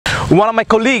One of my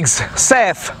colleagues,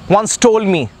 Seth, once told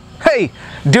me, "Hey,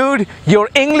 dude, your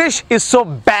English is so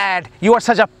bad. You are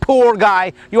such a poor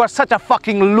guy. You are such a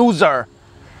fucking loser."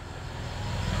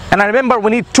 And I remember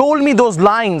when he told me those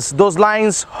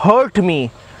lines hurt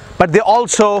me, but they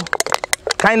also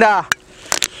kind of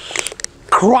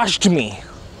crushed me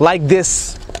like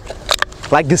this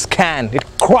can. It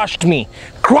crushed me,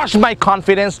 crushed my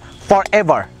confidence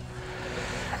forever.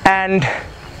 And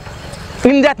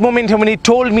in that moment when he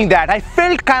told me that, I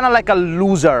felt kind of like a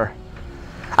loser.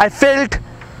 I felt,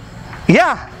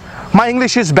 yeah, my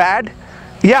English is bad.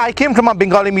 Yeah, I came from a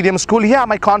Bengali medium school. Yeah,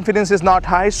 my confidence is not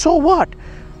high. So what?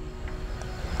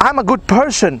 I'm a good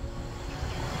person.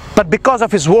 But because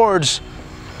of his words,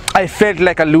 I felt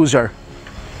like a loser.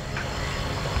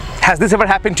 Has this ever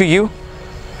happened to you?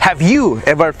 Have you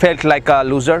ever felt like a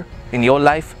loser in your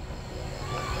life?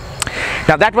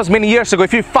 Now that was many years ago.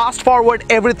 If you fast forward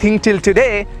everything till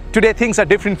today things are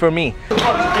different for me.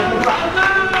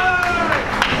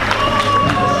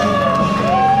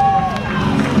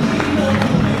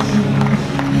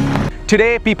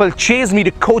 Today, people chase me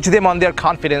to coach them on their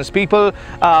confidence. People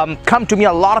come to me,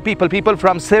 a lot of people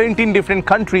from 17 different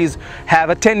countries have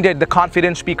attended the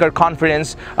Confidence Speaker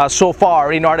Conference so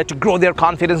far in order to grow their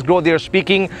confidence, grow their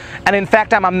speaking. And in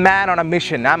fact, I'm a man on a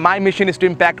mission. My mission is to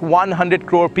impact 100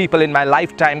 crore people in my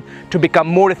lifetime to become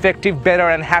more effective, better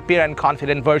and happier and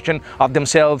confident version of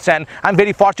themselves. And I'm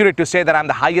very fortunate to say that I'm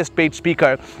the highest paid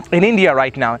speaker in India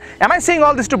right now. Am I saying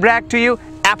all this to brag to you?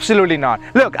 Absolutely not.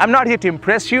 Look, I'm not here to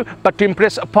impress you, but to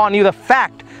impress upon you the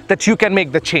fact that you can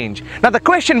make the change. Now the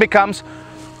question becomes,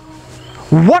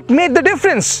 what made the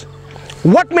difference?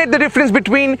 What made the difference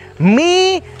between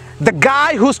me, the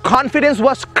guy whose confidence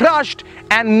was crushed,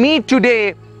 and me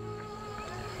today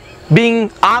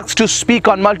being asked to speak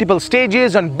on multiple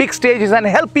stages, on big stages, and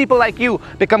help people like you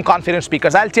become confident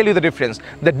speakers? I'll tell you the difference.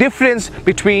 The difference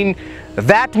between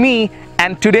that me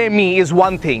and today me is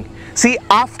one thing. See,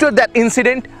 after that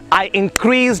incident, I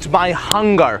increased my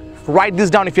hunger. Write this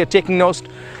down if you're taking notes.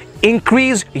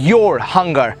 Increase your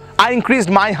hunger. I increased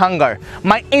my hunger,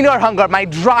 my inner hunger, my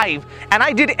drive, and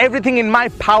I did everything in my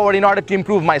power in order to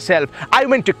improve myself. I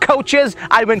went to coaches,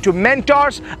 I went to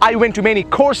mentors, I went to many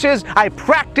courses, I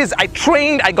practiced, I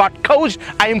trained, I got coached,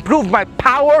 I improved my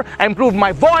power, I improved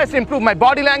my voice, I improved my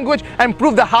body language, I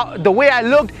improved the way I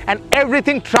looked, and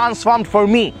everything transformed for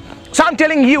me. So I'm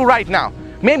telling you right now,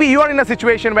 maybe you are in a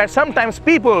situation where sometimes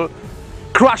people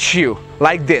crush you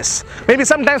like this. Maybe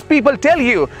sometimes people tell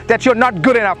you that you're not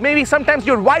good enough. Maybe sometimes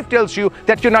your wife tells you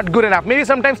that you're not good enough. Maybe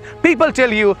sometimes people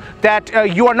tell you that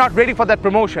you are not ready for that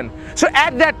promotion. So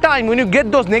at that time, when you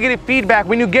get those negative feedback,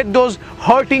 when you get those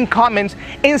hurting comments,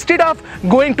 instead of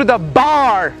going to the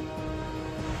bar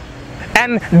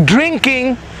and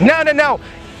drinking, no.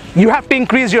 You have to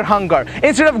increase your hunger.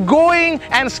 Instead of going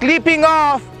and sleeping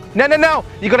off, no.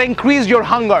 You gotta increase your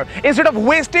hunger. Instead of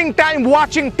wasting time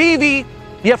watching TV,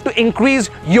 you have to increase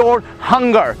your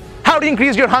hunger. How to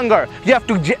increase your hunger? You have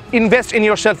to invest in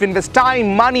yourself, invest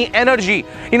time, money, energy.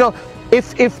 You know,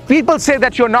 if people say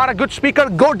that you're not a good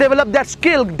speaker, go develop that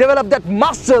skill, develop that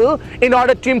muscle in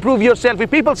order to improve yourself.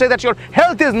 If people say that your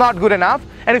health is not good enough,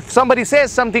 and if somebody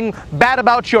says something bad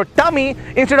about your tummy,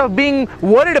 instead of being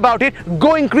worried about it,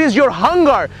 go increase your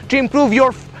hunger to improve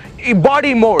your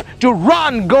body more, to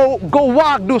run, go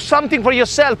walk, do something for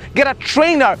yourself, get a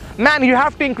trainer. Man, you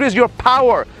have to increase your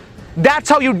power. That's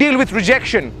how you deal with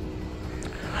rejection.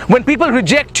 When people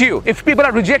reject you, if people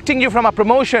are rejecting you from a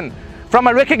promotion, from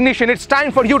a recognition, it's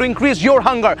time for you to increase your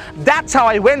hunger. That's how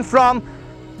I went from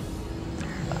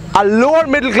a lower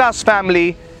middle class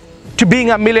family to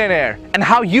being a millionaire, and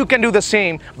how you can do the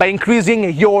same by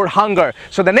increasing your hunger.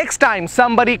 So the next time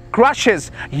somebody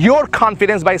crushes your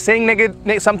confidence by saying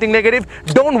something negative,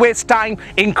 don't waste time,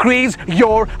 increase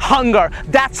your hunger.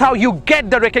 That's how you get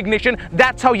the recognition,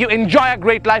 that's how you enjoy a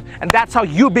great life, and that's how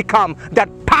you become that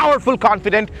powerful,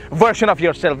 confident version of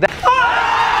yourself.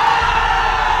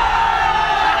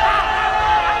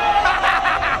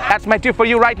 That's my tip for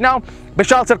you right now.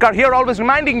 Bishal Sarkar here, always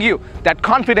reminding you that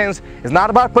confidence is not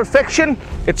about perfection,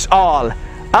 it's all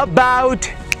about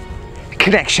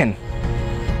connection.